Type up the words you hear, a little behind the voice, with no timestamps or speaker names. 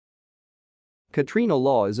Katrina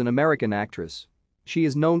Law is an American actress. She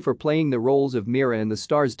is known for playing the roles of Mira in the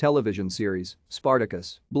Starz television series,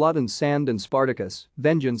 Spartacus, Blood and Sand and Spartacus,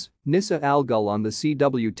 Vengeance, Nyssa Ghul on the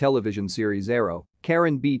CW television series Arrow,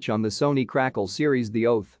 Karen Beach on the Sony Crackle series The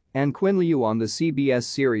Oath, and Quinn on the CBS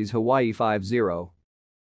series Hawaii 5-0.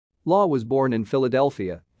 Law was born in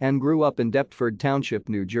Philadelphia and grew up in Deptford Township,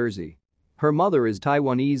 New Jersey. Her mother is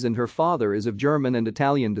Taiwanese and her father is of German and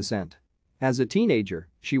Italian descent. As a teenager,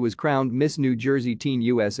 she was crowned Miss New Jersey Teen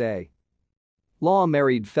USA. Law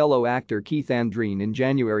married fellow actor Keith Andreen in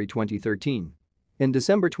January 2013. In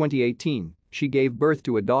December 2018, she gave birth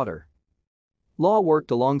to a daughter. Law worked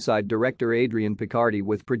alongside director Adrian Picardi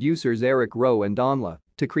with producers Eric Rowe and Donla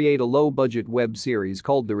to create a low-budget web series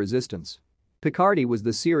called The Resistance. Picardi was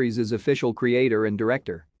the series' official creator and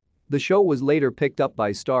director. The show was later picked up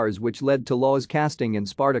by Starz, which led to Law's casting in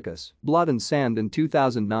Spartacus, Blood and Sand in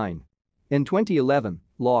 2009. In 2011,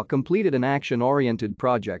 Law completed an action-oriented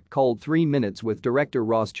project called 3 Minutes with director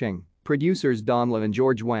Ross Cheng, producers Donla and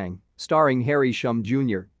George Wang, starring Harry Shum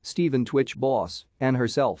Jr., Stephen Twitch Boss, and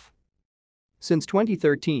herself. Since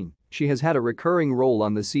 2013, she has had a recurring role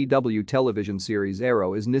on the CW television series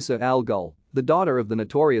Arrow as Nyssa Ghul, the daughter of the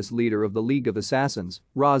notorious leader of the League of Assassins,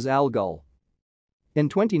 Ra's al Ghul. In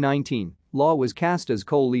 2019, Law was cast as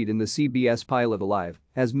co-lead in the CBS pilot Alive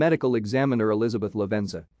as medical examiner Elizabeth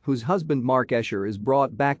Lavenza, whose husband Mark Escher is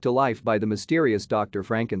brought back to life by the mysterious Dr.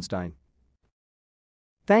 Frankenstein.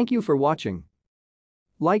 Thank you for watching.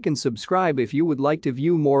 Like and subscribe if you would like to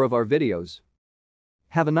view more of our videos.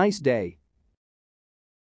 Have a nice day.